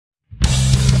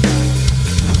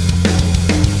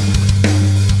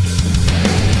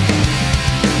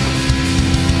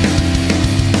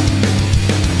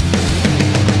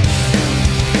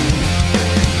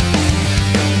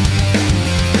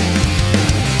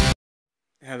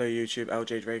Hello YouTube,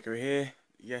 LJ Draco here.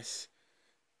 Yes,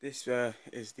 this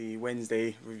is the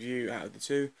Wednesday review out of the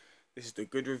two. This is the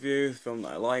good review, the film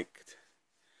that I liked.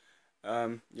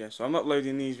 Yeah, so I'm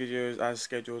uploading these videos as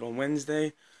scheduled on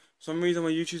Wednesday. For some reason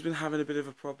my YouTube's been having a bit of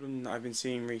a problem that I've been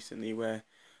seeing recently where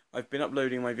I've been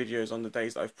uploading my videos on the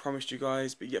days that I've promised you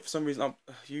guys, but yet for some reason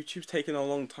YouTube's taking a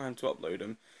long time to upload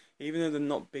them, even though they're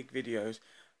not big videos.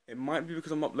 It might be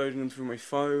because I'm uploading them through my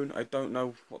phone. I don't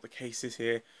know what the case is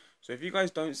here. So if you guys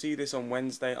don't see this on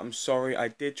Wednesday, I'm sorry. I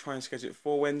did try and schedule it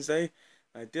for Wednesday.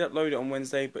 I did upload it on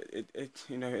Wednesday, but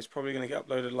it's probably going to get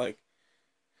uploaded like,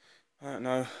 I don't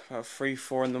know, about 3,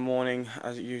 4 in the morning,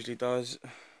 as it usually does.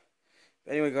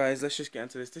 But anyway, guys, let's just get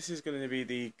into this. This is going to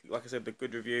be like I said, the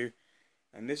good review.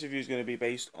 And this review is going to be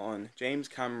based on James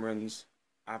Cameron's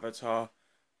Avatar.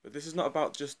 But this is not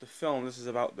about just the film, this is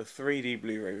about the 3D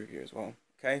Blu-ray review as well,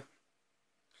 okay?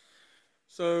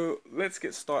 So, let's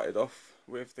get started off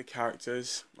with the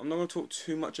characters. I'm not going to talk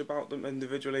too much about them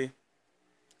individually. I'm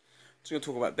just going to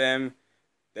talk about them,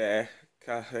 their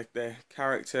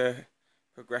character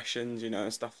progressions,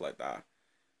 and stuff like that.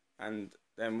 And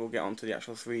then we'll get on to the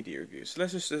actual 3D review. So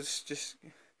let's just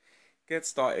get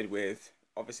started with,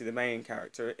 obviously, the main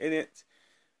character in it,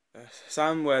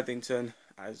 Sam Worthington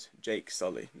as Jake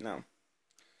Sully. Now,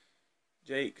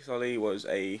 Jake Sully was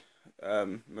a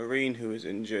Marine who was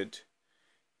injured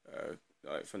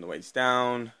like from the waist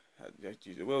down, had to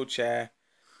use a wheelchair,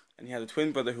 and he had a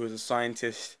twin brother who was a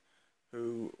scientist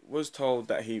who was told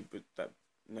that he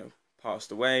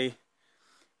passed away,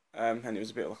 and he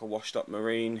was a bit like a washed up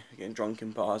Marine, getting drunk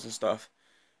in bars and stuff.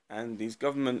 And these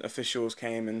government officials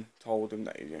came and told him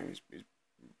that his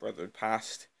brother had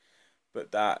passed,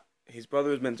 but that his brother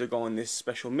was meant to go on this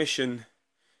special mission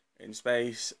in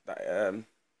space that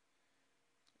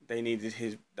they needed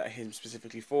him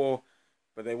specifically for,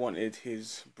 but they wanted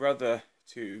his brother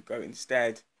to go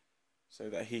instead so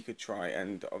that he could try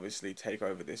and obviously take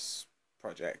over this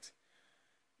project.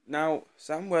 Now,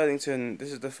 Sam Worthington,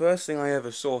 this is the first thing I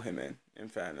ever saw him in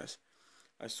fairness.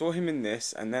 I saw him in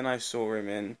this, and then I saw him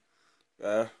in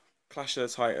Clash of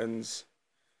the Titans,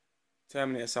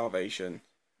 Terminator Salvation,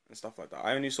 and stuff like that.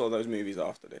 I only saw those movies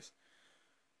after this.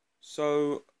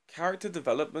 So, character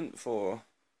development for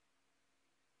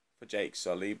Jake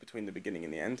Sully between the beginning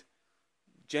and the end,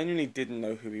 genuinely didn't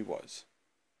know who he was.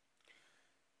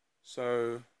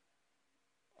 So,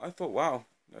 I thought, wow,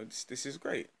 this is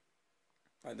great.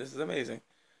 Like, this is amazing.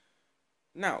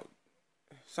 Now,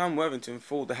 Sam Worthington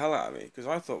fooled the hell out of me because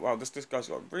I thought, wow, this guy's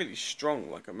got a really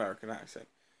strong American accent.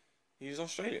 He's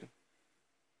Australian.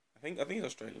 I think he's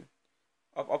Australian.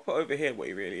 I'll put over here what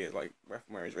he really is, like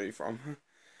where he's really from.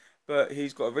 But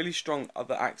he's got a really strong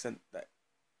other accent that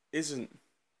isn't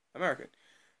American.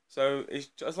 So it's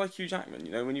just like Hugh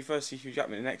Jackman. When you first see Hugh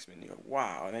Jackman in X-Men, you go,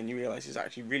 wow, and then you realise he's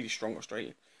actually really strong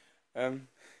Australian.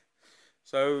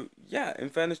 So yeah, in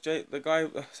fairness, the guy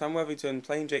Sam Worthington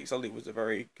playing Jake Sully was a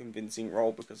very convincing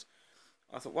role because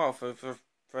I thought, wow, for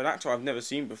an actor I've never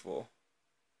seen before,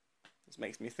 this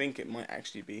makes me think it might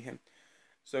actually be him.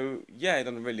 So yeah, he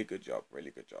done a really good job,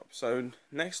 really good job. So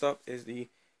next up is the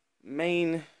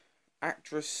main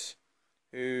actress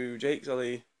who Jake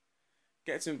Sully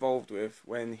gets involved with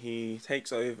when he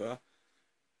takes over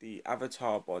the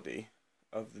avatar body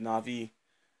of the Na'vi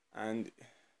and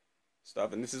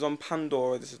stuff. And this is on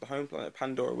Pandora. This is the home planet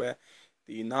Pandora where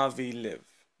the Na'vi live,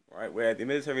 right? Where the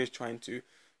military is trying to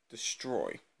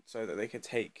destroy so that they can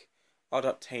take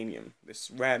adaptanium, this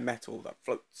rare metal that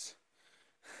floats.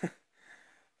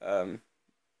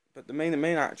 But the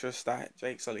main actress that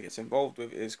Jake Sully gets involved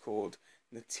with is called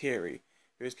Natiri,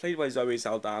 who is played by Zoe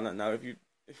Saldana. Now, if you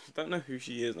don't know who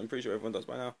she is, I'm pretty sure everyone does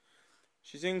by now.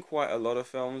 She's in quite a lot of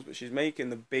films, but she's making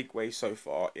the big way so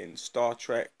far in Star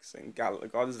Trek and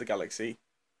Guardians of the Galaxy.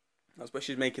 That's where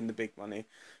she's making the big money.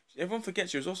 Everyone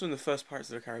forgets she was also in the first Pirates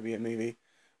of the Caribbean movie,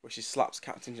 where she slaps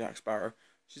Captain Jack Sparrow.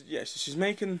 She's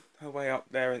making her way up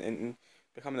there and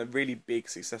becoming a really big,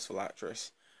 successful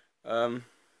actress. Yeah,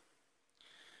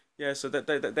 so that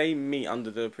they meet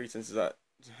under the pretenses that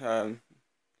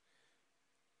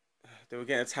they were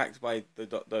getting attacked by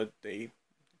the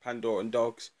Pandoran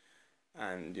dogs,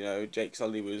 and Jake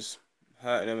Sully was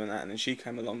hurting him and that, and then she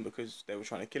came along because they were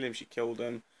trying to kill him. She killed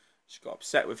him. She got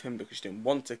upset with him because she didn't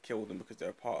want to kill them because they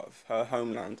were part of her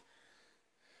homeland.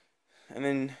 And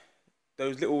then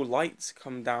those little lights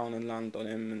come down and land on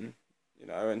him, and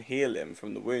and heal him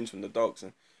from the wounds from the dogs,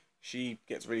 and she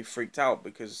gets really freaked out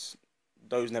because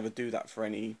those never do that for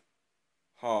any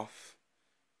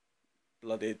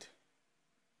half-blooded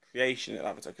creation of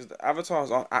Avatar, because the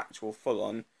Avatars aren't actual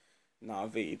full-on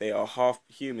Na'vi. They are half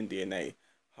human DNA,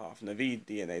 half Na'vi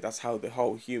DNA. That's how the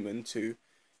whole human to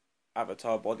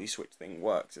Avatar body switch thing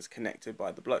works. It's connected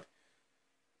by the blood.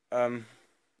 Um,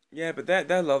 yeah, but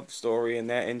their love story and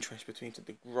their interest between them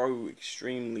to grow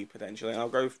extremely potentially, and I'll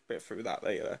go a bit through that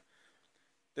later.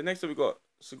 The next up we've got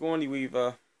Sigourney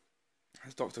Weaver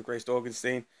as Dr. Grace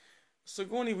Dorgenstein.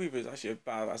 Sigourney Weaver is actually a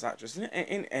badass actress in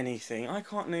anything. I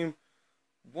can't name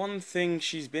one thing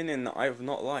she's been in that I've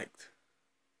not liked.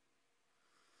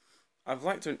 I've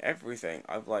liked her in everything.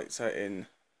 I've liked her in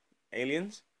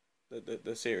Aliens,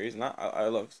 the series, and that I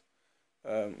loved.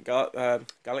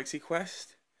 Galaxy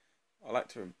Quest. I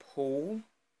liked her in Paul.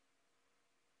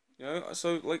 You know,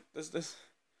 so like there's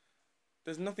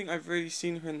nothing I've really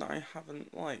seen her in that I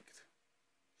haven't liked.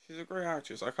 She's a great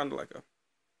actress. I kind of like her.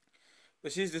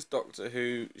 But she's this doctor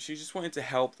who she just wanted to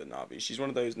help the Na'vi. She's one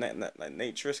of those like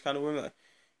naturist kind of women. Like,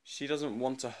 she doesn't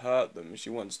want to hurt them.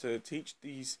 She wants to teach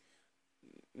these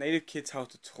native kids how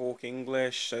to talk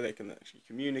English so they can actually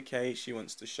communicate. She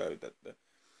wants to show that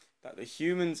the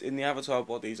humans in the Avatar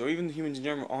bodies, or even the humans in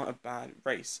general, aren't a bad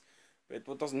race. But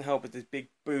what doesn't help is this big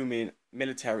booming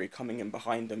military coming in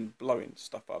behind them, blowing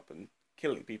stuff up and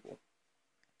killing people.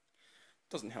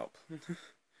 Doesn't help. But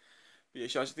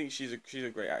yeah, I think she's a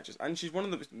great actress, and she's one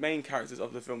of the main characters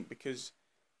of the film because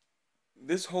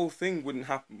this whole thing wouldn't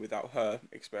happen without her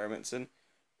experiments and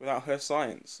without her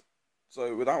science.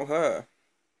 So without her,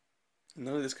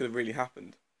 none of this could have really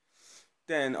happened.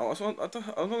 Then I'm not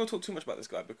going to talk too much about this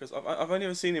guy because I've only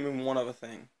ever seen him in one other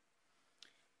thing.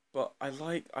 But I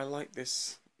like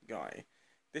this guy.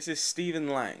 This is Stephen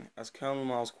Lang as Colonel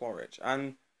Miles Quaritch,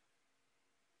 and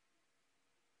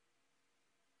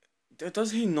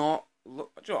does he not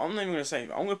look? I'm not even gonna say.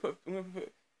 I'm gonna put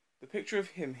the picture of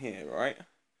him here, right? And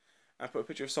I put a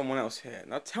picture of someone else here.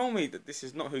 Now tell me that this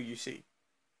is not who you see.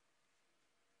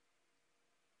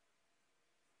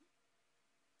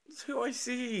 It's who I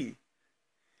see.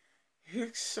 He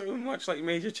looks so much like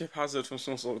Major Chip Hazard from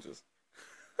Small Soldiers.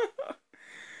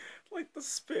 Like the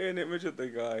spitting image of the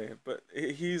guy. But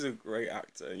he's a great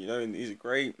actor, you know, and he's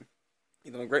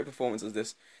done a great performance as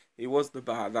this. He was the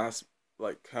badass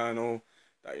like colonel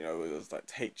that, you know, was like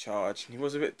take charge. And he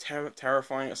was a bit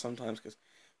terrifying at sometimes because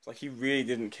it's like he really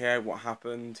didn't care what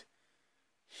happened.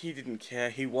 He didn't care.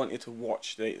 He wanted to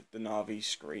watch the Na'vi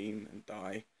scream and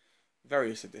die.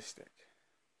 Very sadistic.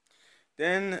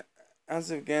 Then,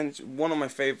 as again, one of my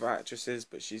favourite actresses,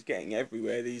 but she's getting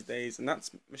everywhere these days, and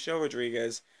that's Michelle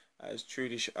Rodriguez as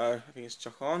Trudy. I think it's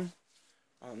Chacon.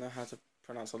 I don't know how to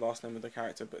pronounce the last name of the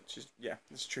character, but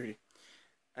it's Trudy.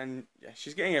 And yeah,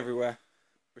 she's getting everywhere,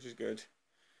 which is good.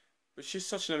 But she's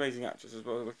such an amazing actress as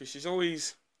well. Like she's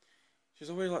always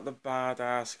like the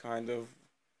badass kind of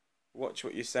watch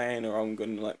what you're saying, or I'm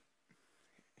gonna like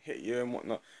hit you and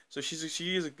whatnot. So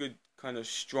she is a good kind of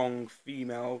strong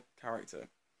female character,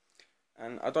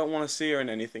 and I don't want to see her in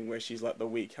anything where she's like the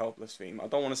weak, helpless female. I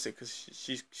don't want to see because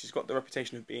she's got the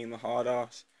reputation of being the hard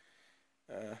ass,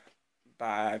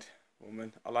 bad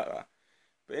woman. I like that.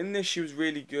 But in this, she was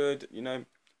really good. You know,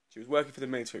 she was working for the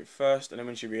military first, and then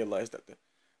when she realized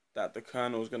that the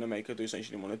colonel was going to make her do something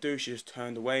she didn't want to do, she just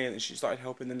turned away, and then she started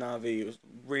helping the Na'vi. It was a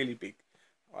really big,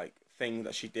 like, thing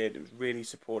that she did. It was really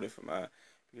supportive from her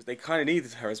because they kind of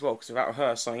needed her as well. Because without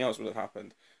her, something else would have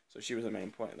happened. So she was the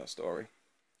main point of that story.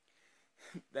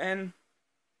 Then,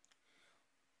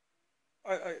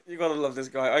 you gotta love this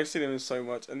guy. I've seen him in so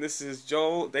much, and this is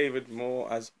Joel David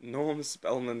Moore as Norm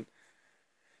Spellman.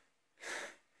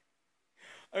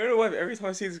 I don't know why, but every time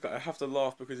I see this guy, I have to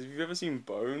laugh because if you've ever seen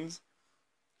Bones,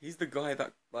 he's the guy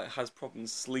that like has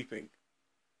problems sleeping.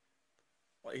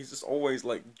 Like he's just always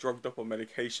like drugged up on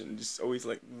medication. Just always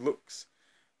like looks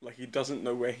like he doesn't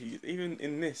know where he is. Even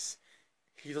in this,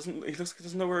 he doesn't. He looks like he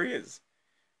doesn't know where he is.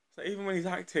 So even when he's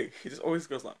acting, he just always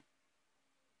goes like.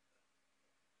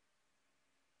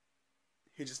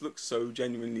 He just looks so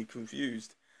genuinely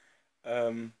confused.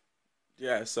 Um,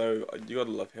 yeah, so you gotta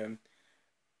love him.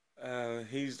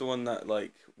 He's the one that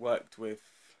like worked with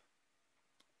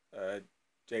uh,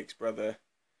 Jake's brother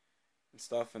and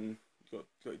stuff, and got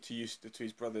to use to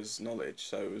his brother's knowledge.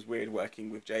 So it was weird working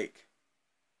with Jake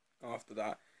after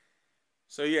that.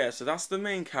 So yeah, so that's the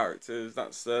main characters.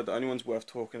 That's the only ones worth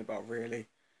talking about, really.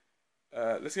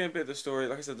 Let's get a bit of the story.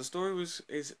 Like I said, the story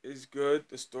is good.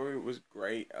 The story was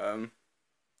great.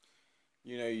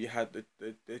 You know, you had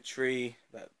the tree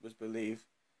that was believed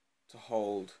to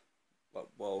hold, like,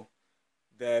 well,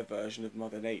 their version of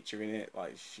Mother Nature in it.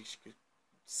 Like she could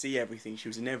see everything. She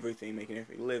was in everything, making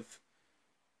everything live.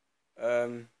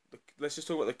 Let's just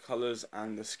talk about the colors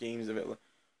and the schemes of it.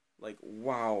 Like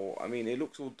wow, I mean, it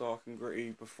looks all dark and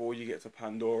gritty before you get to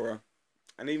Pandora,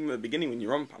 and even at the beginning when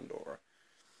you're on Pandora.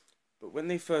 But when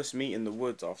they first meet in the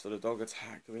woods after the dog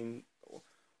attack, I mean,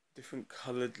 different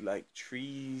coloured like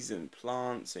trees and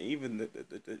plants, and even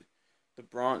the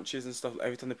branches and stuff.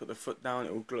 Every time they put the foot down,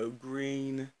 it will glow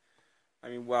green. I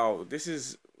mean, wow, this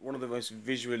is one of the most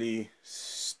visually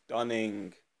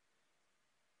stunning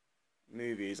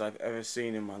movies I've ever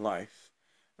seen in my life.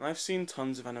 And I've seen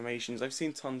tons of animations. I've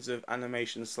seen tons of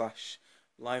animation slash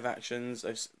live actions.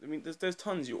 I mean, there's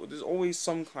tons. There's always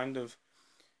some kind of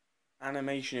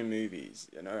animation in movies,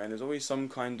 you know, and there's always some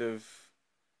kind of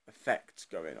effect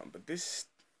going on. But this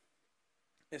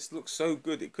looks so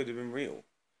good. It could have been real.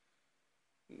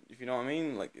 If you know what I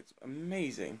mean, like it's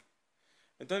amazing.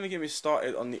 And don't get me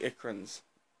started on the Ikrans,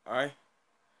 alright?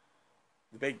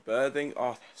 The big bird thing.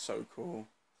 Oh, that's so cool.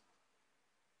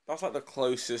 That's like the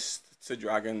closest to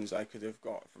dragons I could have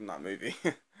got from that movie.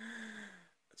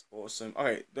 That's awesome.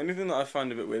 Okay, the only thing that I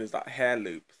found a bit weird is that hair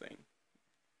loop thing.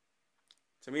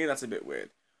 To me, that's a bit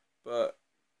weird. But,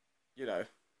 you know,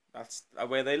 that's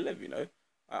where they live, you know.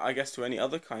 I guess to any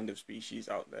other kind of species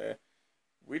out there,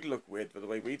 we'd look weird for the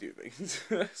way we do things.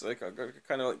 So I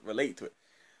kind of like relate to it.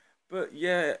 But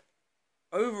yeah,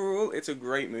 overall, it's a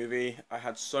great movie. I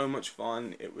had so much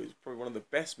fun. It was probably one of the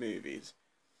best movies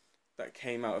that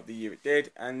came out of the year it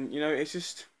did. And, you know, it's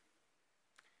just...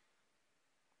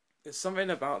 there's something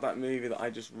about that movie that I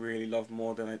just really love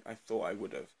more than I thought I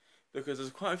would have. Because there's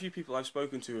quite a few people I've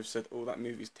spoken to who have said, oh, that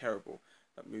movie's terrible.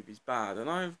 That movie's bad. And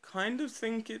I kind of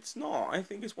think it's not. I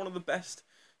think it's one of the best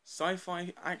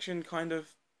sci-fi action kind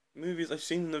of movies I've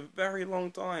seen in a very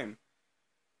long time.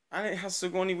 And it has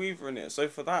Sigourney Weaver in it. So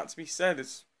for that to be said,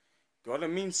 it's gotta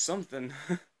mean something.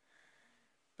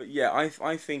 But yeah,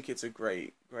 I think it's a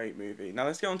great movie. Now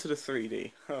let's get on to the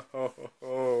 3D.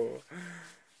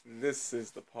 This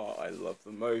is the part I love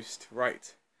the most.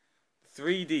 Right.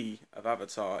 3D of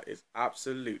Avatar is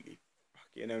absolutely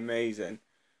fucking amazing.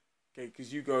 Okay,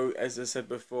 because you go, as I said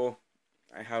before,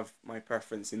 I have my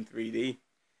preference in 3D.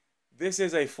 This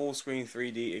is a full screen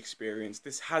 3D experience.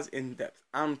 This has in-depth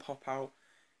and pop-out.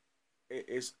 It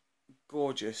is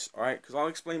gorgeous, alright? Because I'll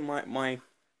explain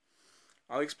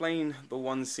I'll explain the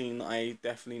one scene that I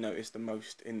definitely noticed the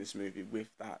most in this movie with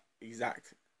that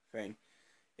exact thing.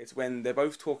 It's when they're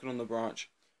both talking on the branch,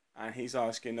 and he's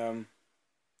asking,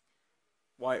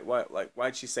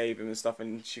 why'd she save him and stuff,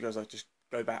 and she goes like, just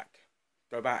go back,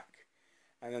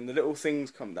 and then the little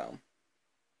things come down.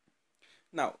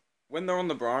 Now, when they're on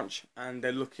the branch and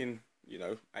they're looking, you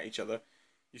know, at each other,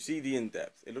 you see the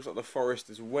in-depth. It looks like the forest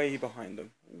is way behind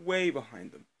them,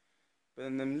 but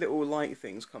then them little light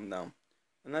things come down,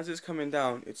 and as it's coming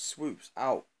down, it swoops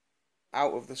out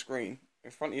of the screen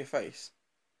in front of your face,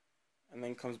 and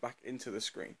then comes back into the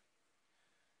screen.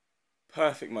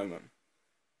 Perfect moment.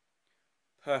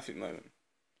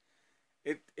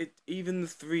 It even the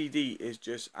 3D is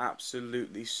just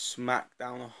absolutely smack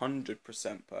down 100%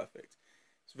 perfect.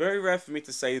 It's very rare for me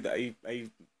to say that a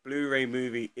Blu-ray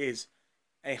movie is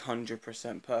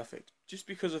 100% perfect, just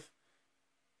because of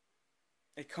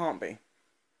it can't be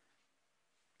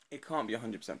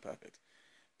 100% perfect,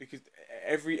 because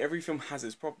every film has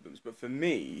its problems. But for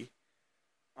me,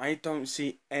 I don't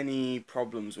see any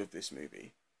problems with this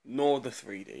movie, nor the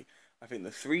 3D. I think the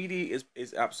 3D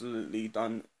is absolutely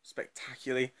done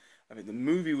spectacularly. I think the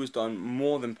movie was done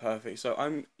more than perfect.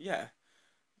 So yeah.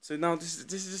 So now this is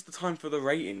just the time for the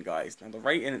rating, guys. Now the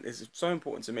rating is so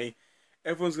important to me.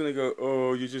 Everyone's gonna go,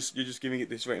 oh, you're just giving it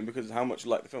this rating because of how much you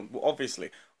like the film. Well,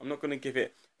 obviously, I'm not gonna give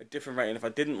it a different rating if I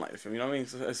didn't like the film. You know what I mean?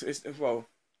 So well,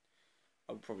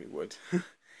 I probably would.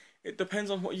 It depends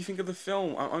on what you think of the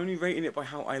film. I'm only rating it by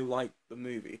how I like the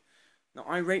movie. Now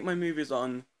I rate my movies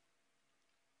on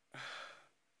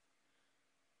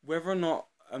whether or not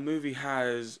a movie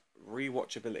has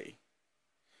rewatchability.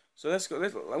 So let's go.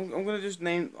 I'm gonna just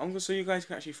name. So you guys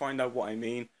can actually find out what I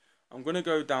mean. I'm gonna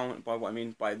go down by what I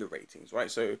mean by the ratings,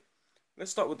 right? So let's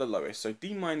start with the lowest. So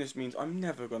D minus means I'm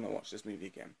never gonna watch this movie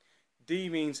again. D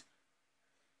means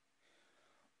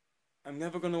I'm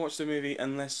never gonna watch the movie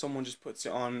unless someone just puts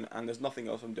it on and there's nothing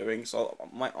else I'm doing, so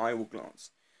my eye will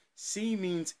glance. C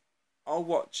means I'll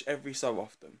watch every so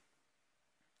often.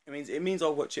 It means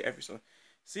I'll watch it every so often.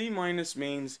 C minus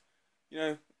means, you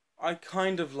know, I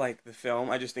kind of like the film,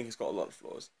 I just think it's got a lot of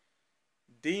flaws.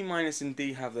 D minus and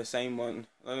D have the same one.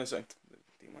 No, sorry.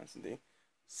 D minus and D.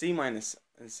 C minus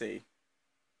and C.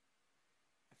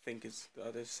 I think it's.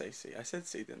 I did say C. I said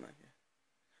C, didn't I? Yeah.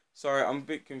 Sorry, I'm a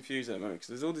bit confused at the moment because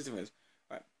there's all these different.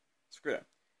 Right, screw it.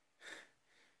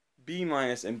 B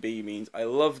minus and B means I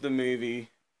love the movie.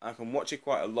 I can watch it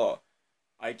quite a lot.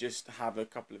 I just have a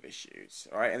couple of issues.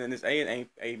 Alright, and then there's A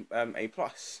and A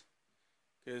plus.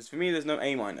 Because for me, there's no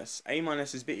A minus. A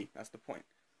minus is B. That's the point.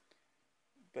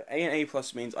 But A and A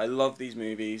plus means I love these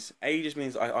movies. A just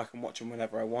means I can watch them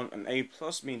whenever I want, and A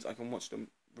plus means I can watch them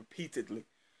repeatedly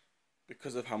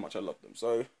because of how much I love them.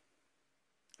 So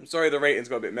I'm sorry the ratings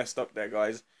got a bit messed up there,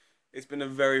 guys. It's been a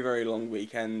very, very long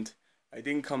weekend. I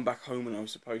didn't come back home when I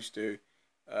was supposed to.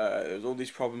 There was all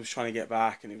these problems trying to get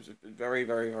back, and it was a very,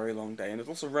 very, very long day. And there's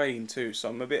also rain too, so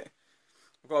I've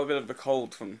got a bit of a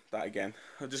cold from that again.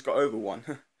 I just got over one.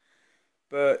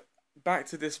 But back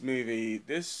to this movie.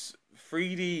 This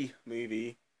 3D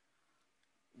movie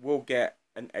will get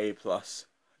an A plus,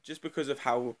 just because of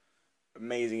how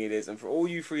amazing it is. And for all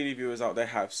you 3D viewers out there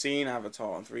who have seen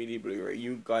Avatar on 3D Blu-ray,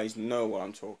 you guys know what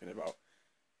I'm talking about.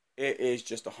 It is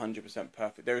just 100%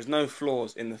 perfect. There is no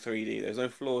flaws in the 3D. There's no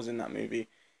flaws in that movie.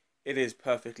 It is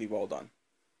perfectly well done.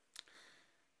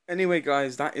 Anyway,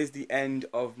 guys, that is the end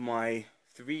of my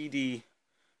 3D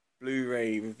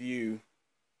Blu-ray review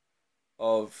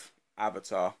of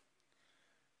Avatar.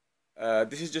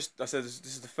 This is just, I said, this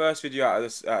is the first video out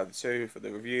of the series for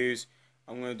the reviews.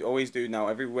 I'm going to always do now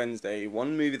every Wednesday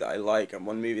one movie that I like and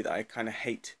one movie that I kind of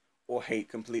hate or hate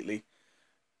completely.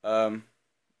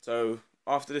 So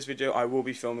after this video, I will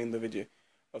be filming the video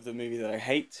of the movie that I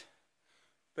hate.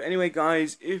 But anyway,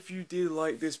 guys, if you did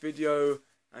like this video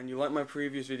and you like my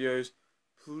previous videos,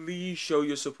 please show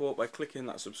your support by clicking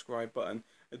that subscribe button.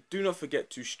 And do not forget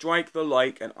to strike the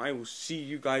like, and I will see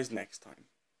you guys next time.